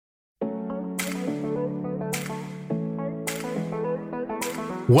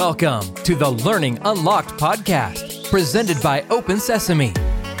Welcome to the Learning Unlocked podcast, presented by Open Sesame.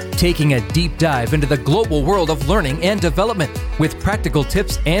 Taking a deep dive into the global world of learning and development with practical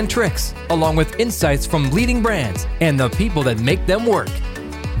tips and tricks, along with insights from leading brands and the people that make them work.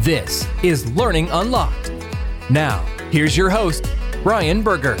 This is Learning Unlocked. Now, here's your host, Brian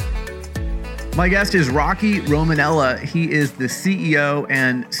Berger. My guest is Rocky Romanella. He is the CEO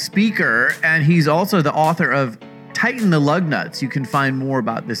and speaker, and he's also the author of Tighten the Lug Nuts. You can find more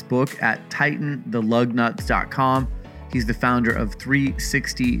about this book at TightenTheLugNuts.com. He's the founder of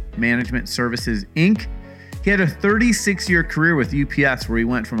 360 Management Services, Inc. He had a 36-year career with UPS where he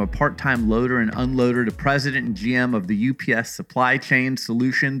went from a part-time loader and unloader to president and GM of the UPS Supply Chain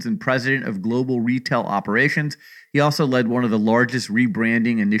Solutions and president of Global Retail Operations. He also led one of the largest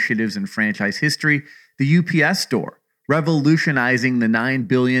rebranding initiatives in franchise history, the UPS Store, revolutionizing the $9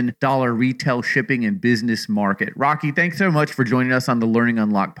 billion retail shipping and business market. Rocky, thanks so much for joining us on the Learning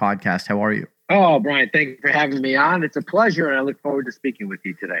Unlocked podcast. How are you? Oh, Brian, thank you for having me on. It's a pleasure, and I look forward to speaking with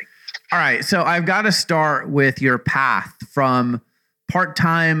you today. All right, so I've got to start with your path from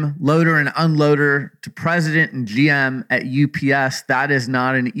part-time loader and unloader to president and GM at UPS. That is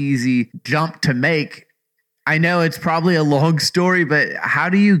not an easy jump to make. I know it's probably a long story, but how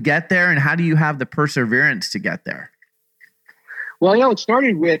do you get there, and how do you have the perseverance to get there? Well, it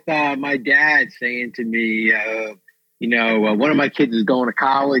started with my dad saying to me, one of my kids is going to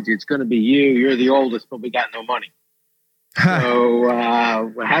college. It's going to be you. You're the oldest, but we got no money. So I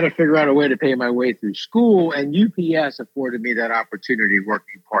had to figure out a way to pay my way through school, and UPS afforded me that opportunity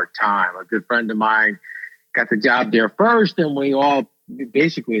working part-time. A good friend of mine got the job there first, and we all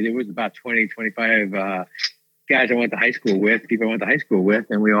basically, there was about 20, 25 guys I went to high school with,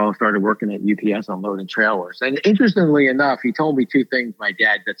 and we all started working at UPS unloading trailers. And interestingly enough, he told me two things, my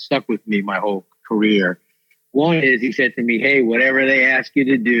dad, that stuck with me my whole career. One is he said to me, hey, whatever they ask you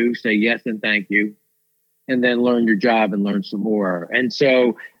to do, say yes and thank you, and then learn your job and learn some more. And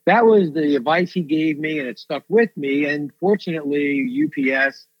so that was the advice he gave me, and it stuck with me. And fortunately,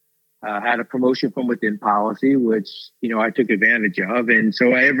 UPS had a promotion from within policy, which, I took advantage of. And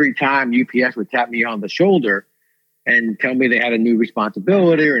so every time UPS would tap me on the shoulder and tell me they had a new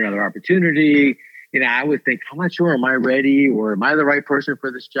responsibility or another opportunity, I would think, I'm not sure, am I ready, or am I the right person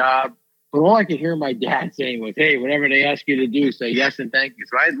for this job? But all I could hear my dad saying was, hey, whatever they ask you to do, say yes and thank you.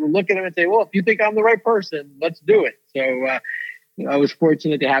 So I would look at him and say, well, if you think I'm the right person, let's do it. So I was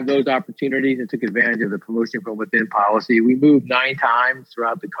fortunate to have those opportunities and took advantage of the promotion from within policy. We moved 9 times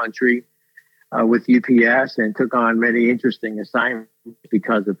throughout the country with UPS and took on many interesting assignments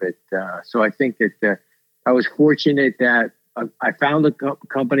because of it. So I think that I was fortunate that I found a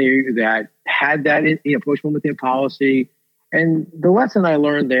company that had that promotion from within policy. And the lesson I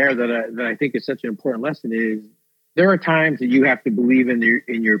learned there that I think is such an important lesson is there are times that you have to believe in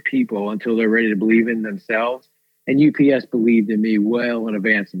your people until they're ready to believe in themselves. And UPS believed in me well in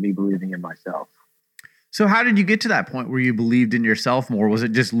advance of me believing in myself. So how did you get to that point where you believed in yourself more? Was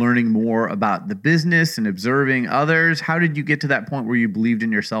it just learning more about the business and observing others? How did you get to that point where you believed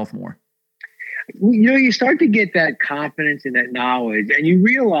in yourself more? You start to get that confidence and that knowledge, and you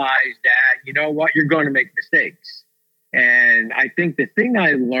realize that, you're going to make mistakes. And I think the thing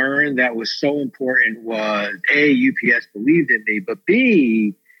I learned that was so important was, A, UPS believed in me, but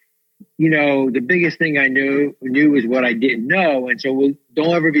B, the biggest thing I knew is what I didn't know. And so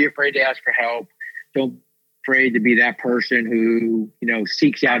don't ever be afraid to ask for help. Don't be afraid to be that person who,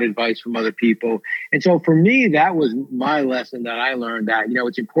 seeks out advice from other people. And so for me, that was my lesson that I learned, that,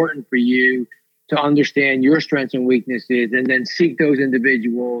 it's important for you to understand your strengths and weaknesses and then seek those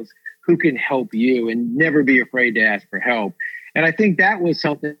individuals who can help you and never be afraid to ask for help. And I think that was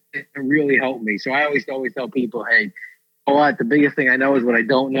something that really helped me. So I always tell people, hey, the biggest thing I know is what I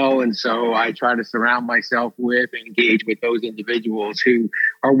don't know. And so I try to surround myself with and engage with those individuals who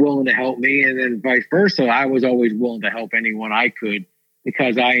are willing to help me. And then vice versa, I was always willing to help anyone I could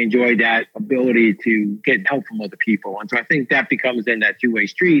because I enjoyed that ability to get help from other people. And so I think that becomes then that two-way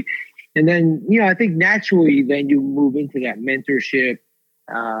street. And then, I think naturally then you move into that mentorship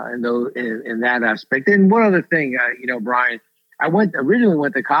and in that aspect. And one other thing, Brian, I originally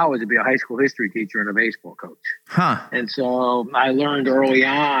went to college to be a high school history teacher and a baseball coach. And so I learned early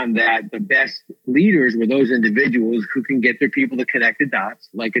on that the best leaders were those individuals who can get their people to connect the dots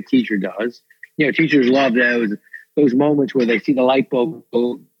like a teacher does. Teachers love those moments where they see the light bulb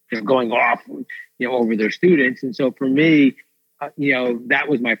going off, over their students. And so for me, that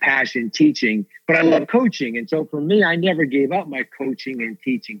was my passion, teaching, but I love coaching. And so for me, I never gave up my coaching and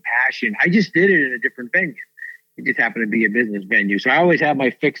teaching passion. I just did it in a different venue. It just happened to be a business venue. So I always had my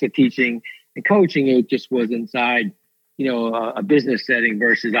fix of teaching and coaching. It just was inside, a business setting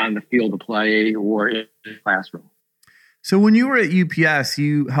versus on the field of play or in the classroom. So when you were at UPS,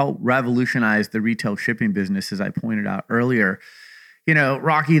 you helped revolutionize the retail shipping business, as I pointed out earlier.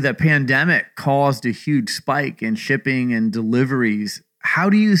 Rocky, the pandemic caused a huge spike in shipping and deliveries.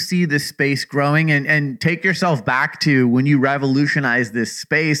 How do you see this space growing? And take yourself back to when you revolutionized this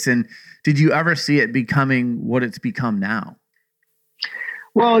space, and did you ever see it becoming what it's become now?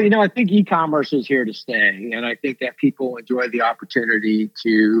 Well, I think e-commerce is here to stay. And I think that people enjoy the opportunity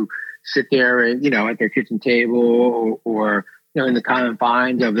to sit there and, at their kitchen table or in the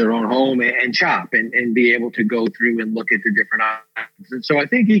confines of their own home and shop and be able to go through and look at the different options. And so I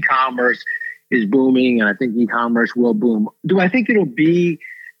think e-commerce is booming, and I think e-commerce will boom. Do I think it'll be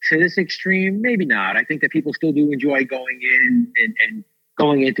to this extreme? Maybe not. I think that people still do enjoy going in and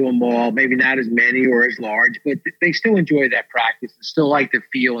going into a mall, maybe not as many or as large, but they still enjoy that practice and still like to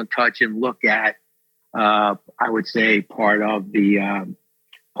feel and touch and look at, I would say, part of the,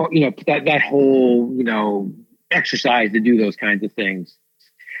 that whole, exercise to do those kinds of things.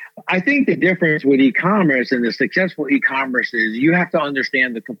 I think the difference with e-commerce and the successful e-commerce is you have to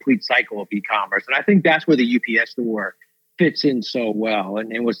understand the complete cycle of e-commerce. And I think that's where the UPS store fits in so well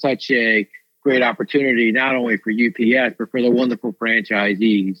and was such a great opportunity, not only for UPS, but for the wonderful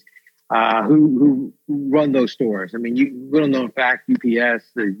franchisees who run those stores. I mean, little known fact, the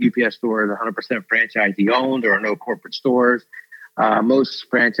UPS store is 100% franchisee owned. There are no corporate stores. Most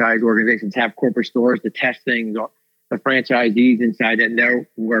franchise organizations have corporate stores to test things. The franchisees inside that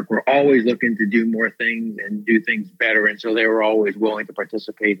network were always looking to do more things and do things better. And so they were always willing to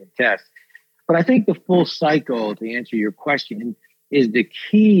participate and test. But I think the full cycle, to answer your question, is the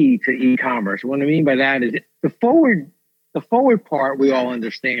key to e-commerce. What I mean by that is the forward part we all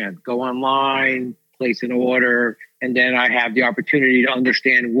understand. Go online, place an order, and then I have the opportunity to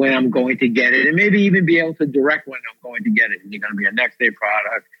understand when I'm going to get it and maybe even be able to direct when I'm going to get it. Is it going to be a next day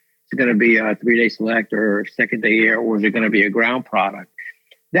product? Is it going to be a 3-day select or second day air, or is it going to be a ground product?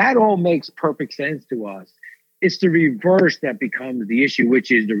 That all makes perfect sense to us. It's the reverse that becomes the issue,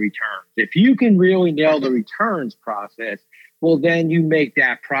 which is the returns. If you can really nail the returns process, well, then you make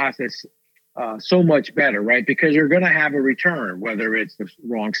that process so much better, right? Because you're going to have a return, whether it's the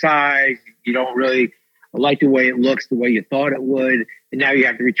wrong size, you don't really like the way it looks, the way you thought it would, and now you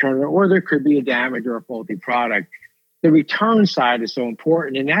have to return it, or there could be a damage or a faulty product. The return side is so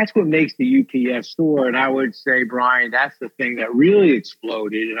important, and that's what makes the UPS store. And I would say, Brian, that's the thing that really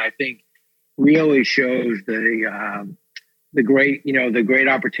exploded, and I think really shows the great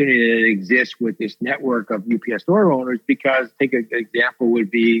opportunity that exists with this network of UPS store owners. Because take an example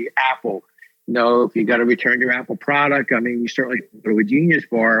would be Apple. If you got to return your Apple product, I mean, you certainly can go to a Genius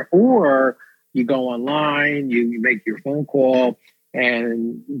Bar, or you go online, you make your phone call,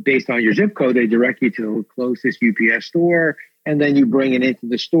 and based on your zip code, they direct you to the closest UPS store, and then you bring it into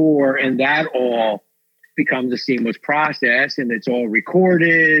the store, and that all becomes a seamless process, and it's all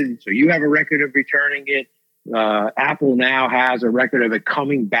recorded. So you have a record of returning it. Apple now has a record of it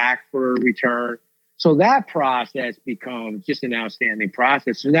coming back for a return. So that process becomes just an outstanding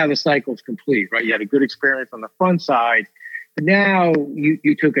process. So now the cycle's complete, right? You had a good experience on the front side, but now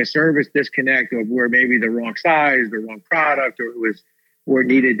you took a service disconnect of where maybe the wrong size, the wrong product, or it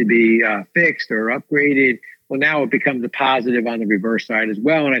needed to be fixed or upgraded. Well, now it becomes a positive on the reverse side as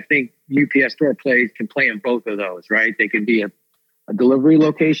well. And I think UPS store can play in both of those, right? They can be a delivery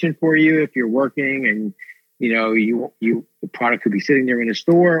location for you if you're working and the product could be sitting there in a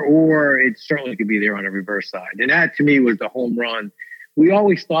store, or it certainly could be there on the reverse side. And that to me was the home run. We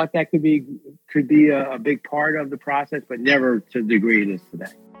always thought that could be a big part of the process, but never to the degree it is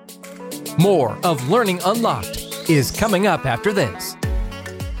today. More of Learning Unlocked is coming up after this.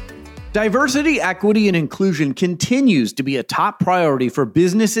 Diversity, equity, and inclusion continues to be a top priority for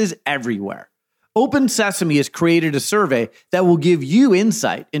businesses everywhere. Open Sesame has created a survey that will give you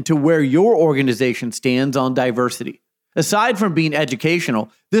insight into where your organization stands on diversity. Aside from being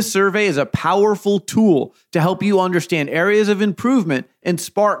educational, this survey is a powerful tool to help you understand areas of improvement and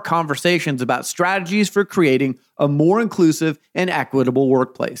spark conversations about strategies for creating a more inclusive and equitable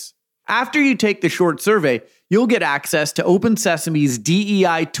workplace. After you take the short survey, you'll get access to Open Sesame's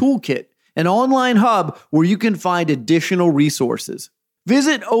DEI Toolkit, an online hub where you can find additional resources.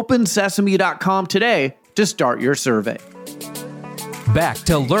 Visit opensesame.com today to start your survey. Back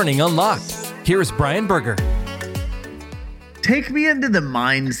to Learning Unlocked. Here's Brian Berger. Take me into the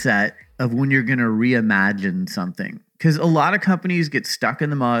mindset of when you're going to reimagine something. Because a lot of companies get stuck in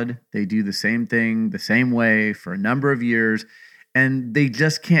the mud. They do the same thing the same way for a number of years, and they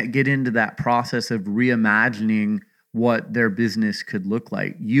just can't get into that process of reimagining what their business could look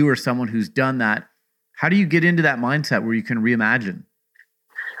like. You are someone who's done that. How do you get into that mindset where you can reimagine?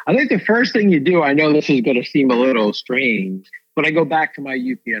 I think the first thing you do, I know this is going to seem a little strange, but I go back to my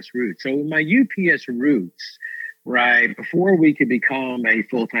UPS roots. So my UPS roots, right, before we could become a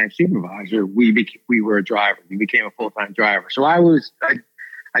full-time supervisor, we were a driver. We became a full-time driver. So I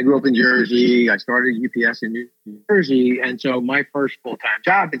grew up in Jersey. I started UPS in New Jersey. And so my first full-time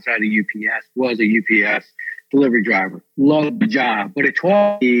job inside of UPS was a UPS delivery driver. Loved the job, but it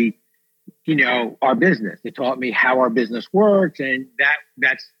taught me, our business. It taught me how our business works. And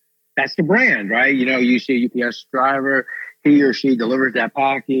that's the brand, right? You see a UPS driver, he or she delivers that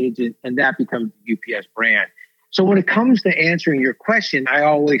package, and that becomes the UPS brand. So when it comes to answering your question, I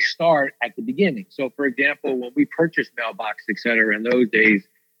always start at the beginning. So for example, when we purchased mailbox, et cetera, in those days,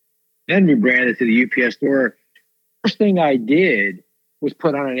 then rebranded to the UPS store, first thing I did was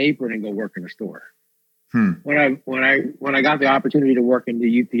put on an apron and go work in the store. When I got the opportunity to work in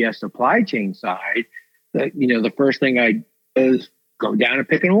the UPS supply chain side, the first thing I did was go down and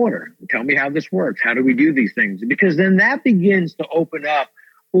pick an order. Tell me how this works. How do we do these things? Because then that begins to open up,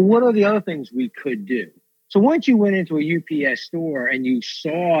 well, what are the other things we could do? So once you went into a UPS store and you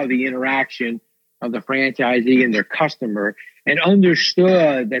saw the interaction of the franchisee and their customer and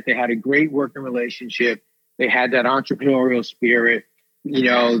understood that they had a great working relationship, they had that entrepreneurial spirit,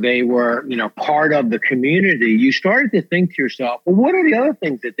 they were, part of the community, you started to think to yourself, well, what are the other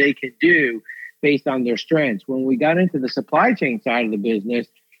things that they can do based on their strengths? When we got into the supply chain side of the business,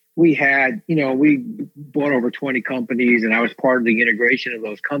 we had, we bought over 20 companies and I was part of the integration of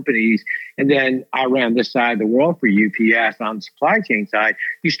those companies. And then I ran this side of the world for UPS on the supply chain side.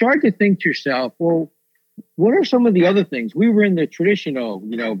 You start to think to yourself, well, what are some of the other things? We were in the traditional,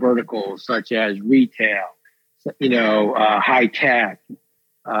 verticals such as retail, high tech,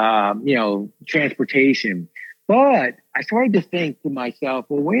 transportation. But I started to think to myself,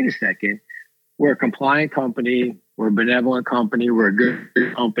 well, wait a second. We're a compliant company. We're a benevolent company. We're a good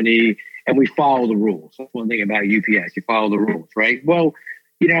company. And we follow the rules. That's one thing about UPS. You follow the rules, right? Well,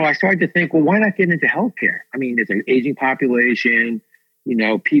 I started to think, well, why not get into healthcare? I mean, it's an aging population.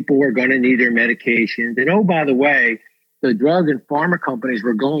 People are going to need their medications. And oh, by the way, the drug and pharma companies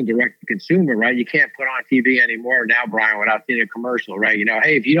were going direct to consumer, right? You can't put on TV anymore now, Brian, without seeing a commercial, right?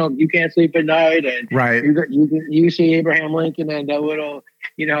 Hey, if you can't sleep at night, and right, you see Abraham Lincoln and that little,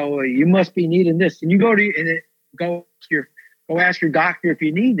 you must be needing this, and you go ask your doctor if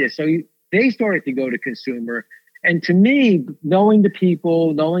you need this. So they started to go to consumer, and to me, knowing the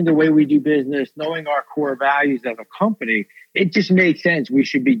people, knowing the way we do business, knowing our core values as a company, it just made sense. We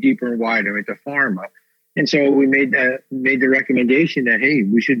should be deeper and wider into pharma. And so we made the recommendation that, hey,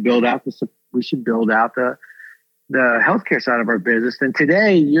 we should build out the healthcare side of our business. And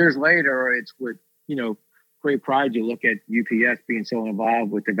today, years later, it's with great pride you look at UPS being so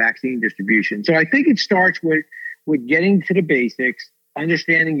involved with the vaccine distribution. So I think it starts with getting to the basics,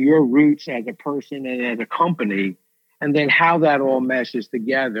 understanding your roots as a person and as a company, and then how that all meshes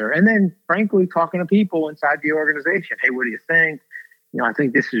together. And then, frankly, talking to people inside the organization. Hey, what do you think? I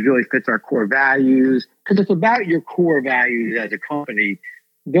think this really fits our core values, because it's about your core values as a company.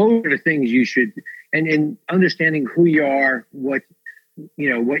 Those are the things you should, and understanding who you are, what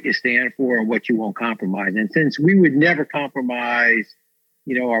you stand for, and what you won't compromise. And since we would never compromise,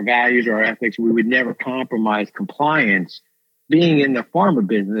 our values or our ethics, we would never compromise compliance. Being in the pharma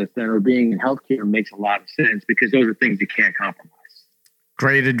business or being in healthcare makes a lot of sense, because those are things you can't compromise.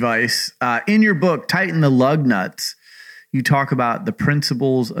 Great advice. In your book, Tighten the Lug Nuts, you talk about the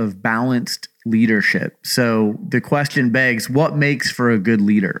principles of balanced leadership. So the question begs, what makes for a good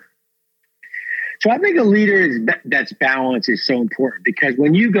leader? So I think a leader that's balanced is so important, because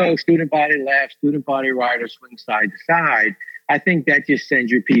when you go student body left, student body right, or swing side to side, I think that just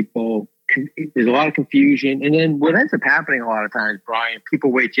sends your people, there's a lot of confusion. And then what ends up happening a lot of times, Brian,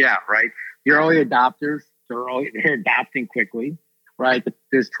 people wait you out, right? You're early adopters. They're adopting quickly. Right, but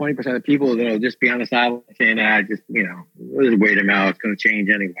there's 20% of people that'll just be on the sideline saying, just wait a minute, it's going to change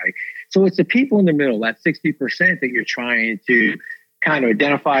anyway. So it's the people in the middle, that 60% that you're trying to kind of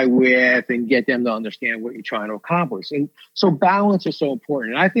identify with and get them to understand what you're trying to accomplish. And so balance is so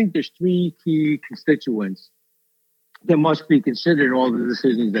important. And I think there's three key constituents that must be considered in all the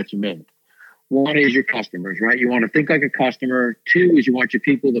decisions that you make. One is your customers, right? You want to think like a customer. Two is you want your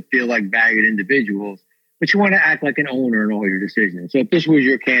people to feel like valued individuals. But you want to act like an owner in all your decisions. So if this was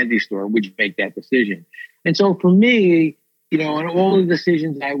your candy store, would you make that decision? And so for me, in all the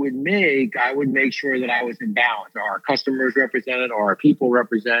decisions I would make sure that I was in balance. Are our customers represented? Are our people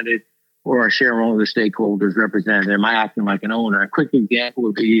represented? Or our shareholder stakeholders represented? Am I acting like an owner? A quick example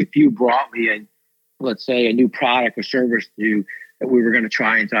would be if you brought me let's say a new product or service that we were going to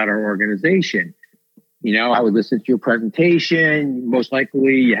try inside our organization. I would listen to your presentation. Most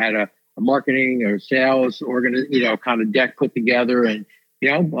likely you had a marketing or sales kind of deck put together, and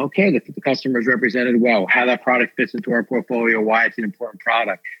okay, the customer is represented well, how that product fits into our portfolio, why it's an important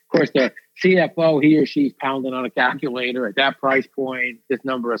product. Of course, the CFO, he or she's pounding on a calculator at that price point, this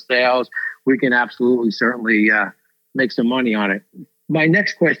number of sales, we can certainly make some money on it. My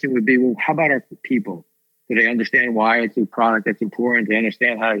next question would be, well, how about our people? Do they understand why it's a product that's important? Do they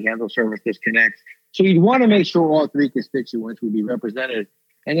understand how to handle service disconnects? So you'd want to make sure all three constituents would be represented.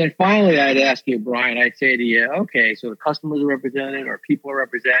 And then finally, I'd ask you, Brian, I'd say to you, okay, so the customers are represented, our people are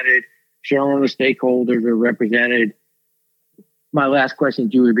represented, shareholder stakeholders are represented. My last question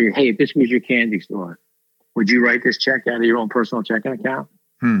to you would be, hey, if this was your candy store, would you write this check out of your own personal checking account?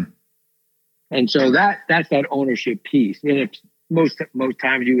 And so that's that ownership piece. And if most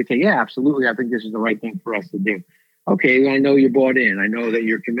times you would say, yeah, absolutely, I think this is the right thing for us to do. Okay, I know you're bought in. I know that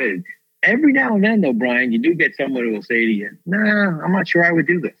you're committed. Every now and then, though, Brian, you do get someone who will say to you, nah, I'm not sure I would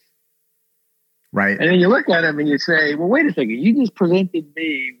do this. Right. And then you look at them and you say, well, wait a second. You just presented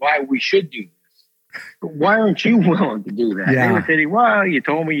me why we should do this. But why aren't you willing to do that? Yeah. They would say, well, you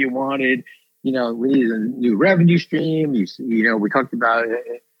told me you wanted, we need a new revenue stream. We talked about,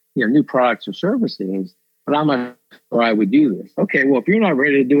 new products or services, but I'm not sure I would do this. Okay, well, if you're not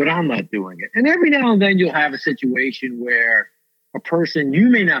ready to do it, I'm not doing it. And every now and then you'll have a situation where a person, you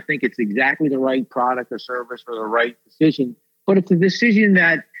may not think it's exactly the right product or service or the right decision, but it's a decision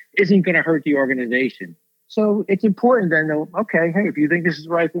that isn't going to hurt the organization. So it's important then to, okay, hey, if you think this is the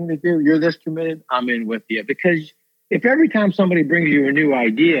right thing to do, you're this committed, I'm in with you. Because if every time somebody brings you a new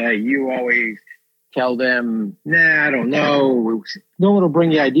idea, you always tell them, nah, I don't know, no one will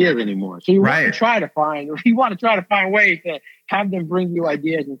bring you ideas anymore. So you want to try to find ways to have them bring you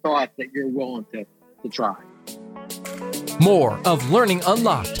ideas and thoughts that you're willing to try. More of Learning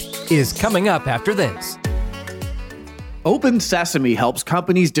Unlocked is coming up after this. Open Sesame helps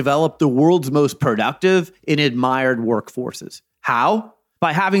companies develop the world's most productive and admired workforces. How?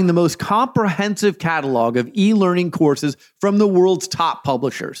 By having the most comprehensive catalog of e-learning courses from the world's top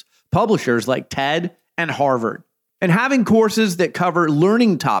publishers like TED and Harvard, and having courses that cover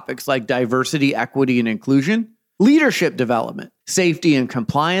learning topics like diversity, equity, and inclusion, leadership development, safety and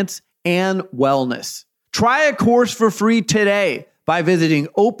compliance, and wellness. Try a course for free today by visiting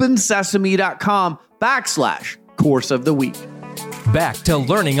opensesame.com/course of the week. Back to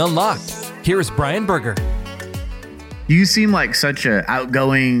Learning Unlocked. Here's Brian Berger. You seem like such an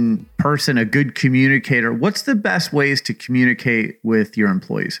outgoing person, a good communicator. What's the best ways to communicate with your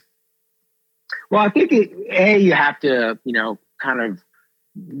employees? Well, I think you have to, kind of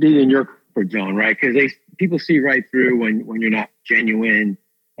be in your comfort zone, right? Because people see right through when you're not genuine.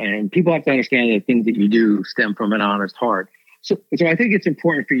 And people have to understand that things that you do stem from an honest heart. So I think it's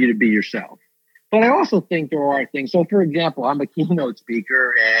important for you to be yourself. But I also think there are things. So, for example, I'm a keynote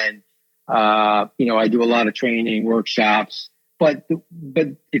speaker, and I do a lot of training, workshops. But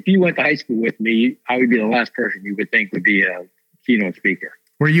if you went to high school with me, I would be the last person you would think would be a keynote speaker.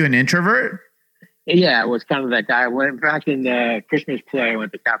 Were you an introvert? Yeah, it was kind of that guy. I went back in the Christmas play. I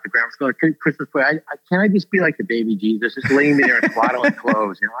went to Catholic grammar school. Christmas play. Can I just be like the baby Jesus, just laying there and swaddling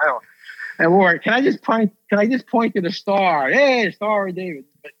clothes? I don't. Or can I just point to the star? Hey, the Star of David.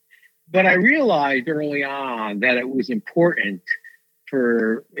 But I realized early on that it was important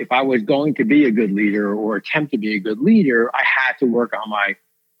for, if I was going to be a good leader or attempt to be a good leader, I had to work on my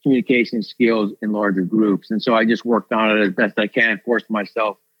communication skills in larger groups. And so I just worked on it as best I can, forced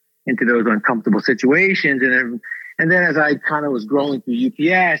myself into those uncomfortable situations. And then as I kind of was growing through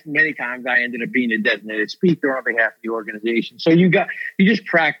UPS, many times I ended up being a designated speaker on behalf of the organization. So you just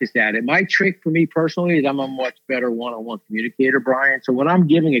practice at it. My trick for me personally is I'm a much better one-on-one communicator, Brian. So when I'm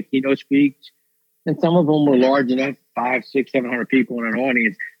giving a keynote speech, and some of them were large enough, 500, 600, 700 people in an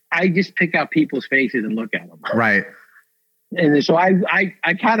audience, I just pick out people's faces and look at them. Right. And so I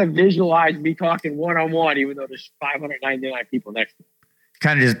kind of visualize me talking one-on-one, even though there's 599 people next to me.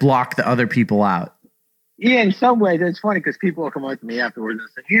 Kind of just block the other people out. Yeah, in some ways, it's funny because people will come up to me afterwards and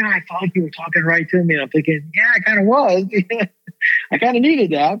say, I thought you were talking right to me. And I'm thinking, yeah, I kind of was. I kind of needed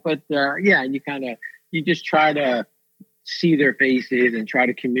that. But you just try to see their faces and try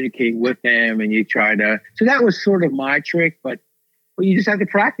to communicate with them. And so that was sort of my trick. But you just have to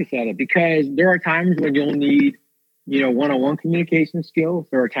practice at it, because there are times when you'll need, one-on-one communication skills.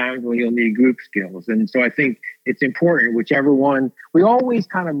 There are times when you'll need group skills. And so I think it's important, whichever one, we always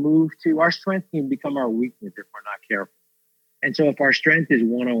kind of move to, our strength can become our weakness if we're not careful. And so if our strength is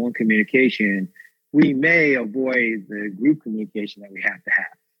one-on-one communication, we may avoid the group communication that we have to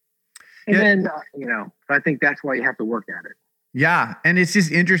have. And then, I think that's why you have to work at it. Yeah. And it's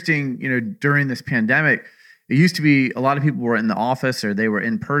just interesting, during this pandemic, it used to be a lot of people were in the office or they were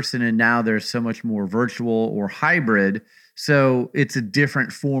in person, and now there's so much more virtual or hybrid. So it's a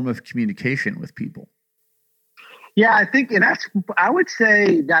different form of communication with people. Yeah, I think, and I would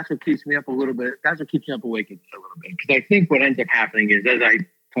say that's what keeps me up a little bit. That's what keeps me up awake a little bit. Because I think what ends up happening is, as I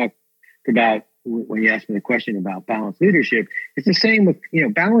talked about when you asked me the question about balanced leadership, it's the same with,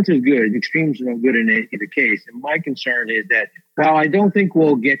 balance is good. Extremes are no good in either case. And my concern is that while I don't think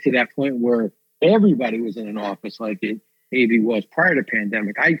we'll get to that point where everybody was in an office like it maybe was prior to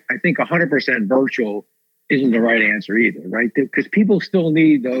pandemic, I think 100% virtual isn't the right answer either, right? Because people still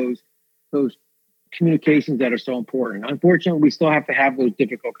need those communications that are so important. Unfortunately, we still have to have those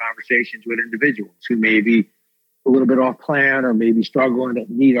difficult conversations with individuals who may be a little bit off plan or maybe struggling and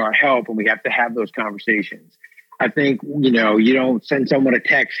need our help, and we have to have those conversations. I think, you don't send someone a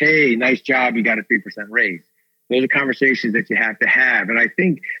text, hey, nice job, you got a 3% raise. Those are conversations that you have to have. And I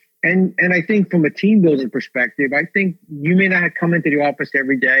think, and I think from a team building perspective, I think you may not come into the office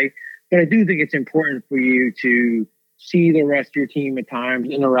every day, but I do think it's important for you to see the rest of your team at times,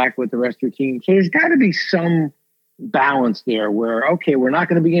 interact with the rest of your team. So there's got to be some balance there where, okay, we're not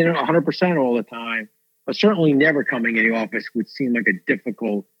going to be in 100% all the time, but certainly never coming in the office would seem like a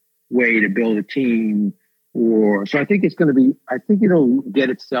difficult way to build a team. So I think it'll get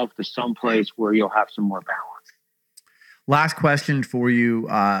itself to some place where you'll have some more balance. Last question for you.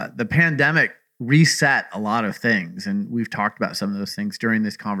 The pandemic reset a lot of things, and we've talked about some of those things during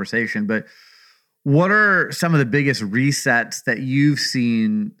this conversation, but what are some of the biggest resets that you've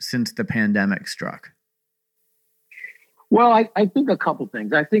seen since the pandemic struck? Well, I think a couple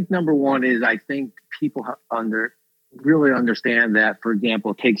things. I think number one is I think people really understand that, for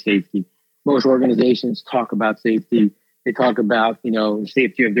example, take safety. Most organizations talk about safety. They talk about,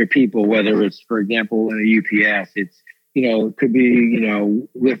 safety of their people, whether it's, for example, in a UPS, it's, it could be,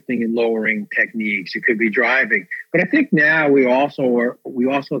 lifting and lowering techniques. It could be driving. But I think now we also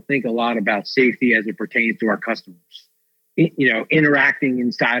think a lot about safety as it pertains to our customers, interacting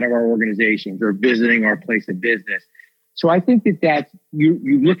inside of our organizations or visiting our place of business. So I think that's,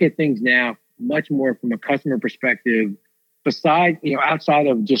 you look at things now much more from a customer perspective, besides, outside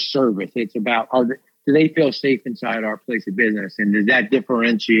of just service. It's about, do they feel safe inside our place of business? And does that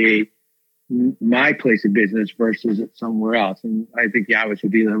differentiate my place of business versus somewhere else? And I think the obvious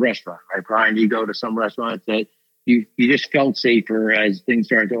would be the restaurant, right? Brian, you go to some restaurants that you just felt safer as things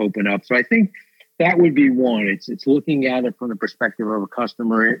started to open up. So I think that would be one. It's looking at it from the perspective of a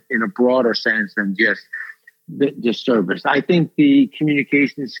customer in a broader sense than just the service. I think the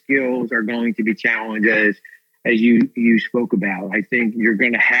communication skills are going to be challenged as you spoke about. I think you're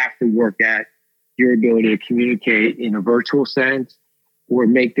going to have to work at your ability to communicate in a virtual sense, or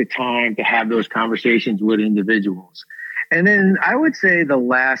make the time to have those conversations with individuals. And then I would say the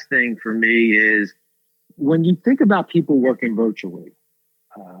last thing for me is when you think about people working virtually,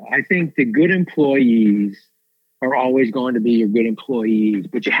 I think the good employees are always going to be your good employees,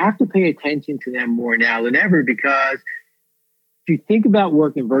 but you have to pay attention to them more now than ever, because if you think about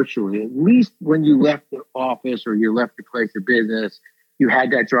working virtually, at least when you left the office or you left the place of business, you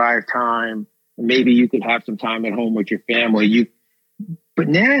had that drive time. Maybe you could have some time at home with your family. But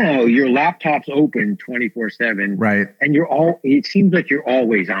now your laptop's open 24/7, right? And it seems like you're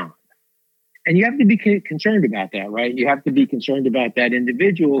always on. And you have to be concerned about that, right? You have to be concerned about that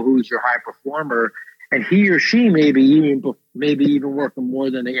individual who's your high performer, and he or she maybe even working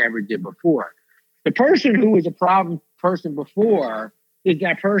more than they ever did before. The person who was a problem person before is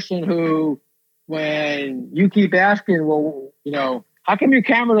that person who, when you keep asking, well, how come your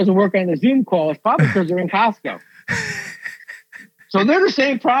camera doesn't work on the Zoom call? It's probably because they're in Costco. So they're the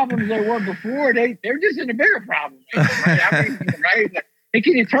same problems they were before. They're just in a bigger problem, right? Hey,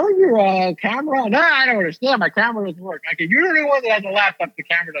 can you turn your camera on? No, I don't understand. My camera doesn't work. Okay, you're the only one that has a laptop. The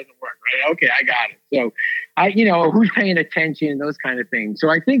camera doesn't work, right? Okay, I got it. So, who's paying attention? Those kind of things. So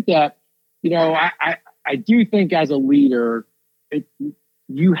I think that, I do think as a leader,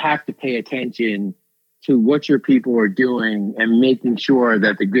 you have to pay attention to what your people are doing and making sure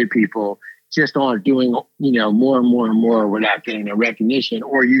that the good people just aren't doing, more and more and more without getting a recognition,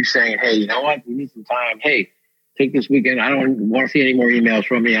 or you saying, hey, you know what, we need some time. Hey, take this weekend. I don't want to see any more emails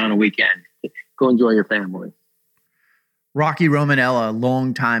from me on a weekend. Go enjoy your family. Rocky Romanella,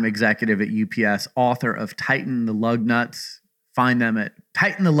 longtime executive at UPS, author of Tighten the Lug Nuts. Find them at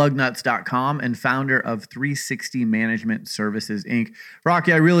tightenthelugnuts.com, and founder of 360 Management Services, Inc.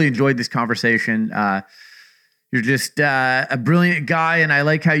 Rocky, I really enjoyed this conversation. You're just a brilliant guy, and I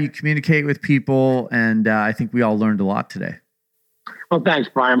like how you communicate with people, and I think we all learned a lot today. Well, thanks,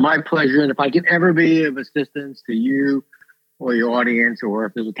 Brian. My pleasure. And if I can ever be of assistance to you or your audience, or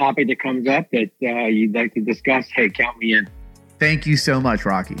if there's a topic that comes up that you'd like to discuss, hey, count me in. Thank you so much,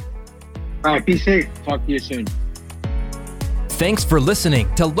 Rocky. All right, be safe. Talk to you soon. Thanks for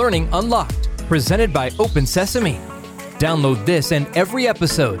listening to Learning Unlocked, presented by Open Sesame. Download this and every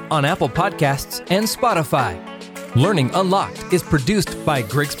episode on Apple Podcasts and Spotify. Learning Unlocked is produced by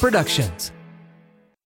Griggs Productions.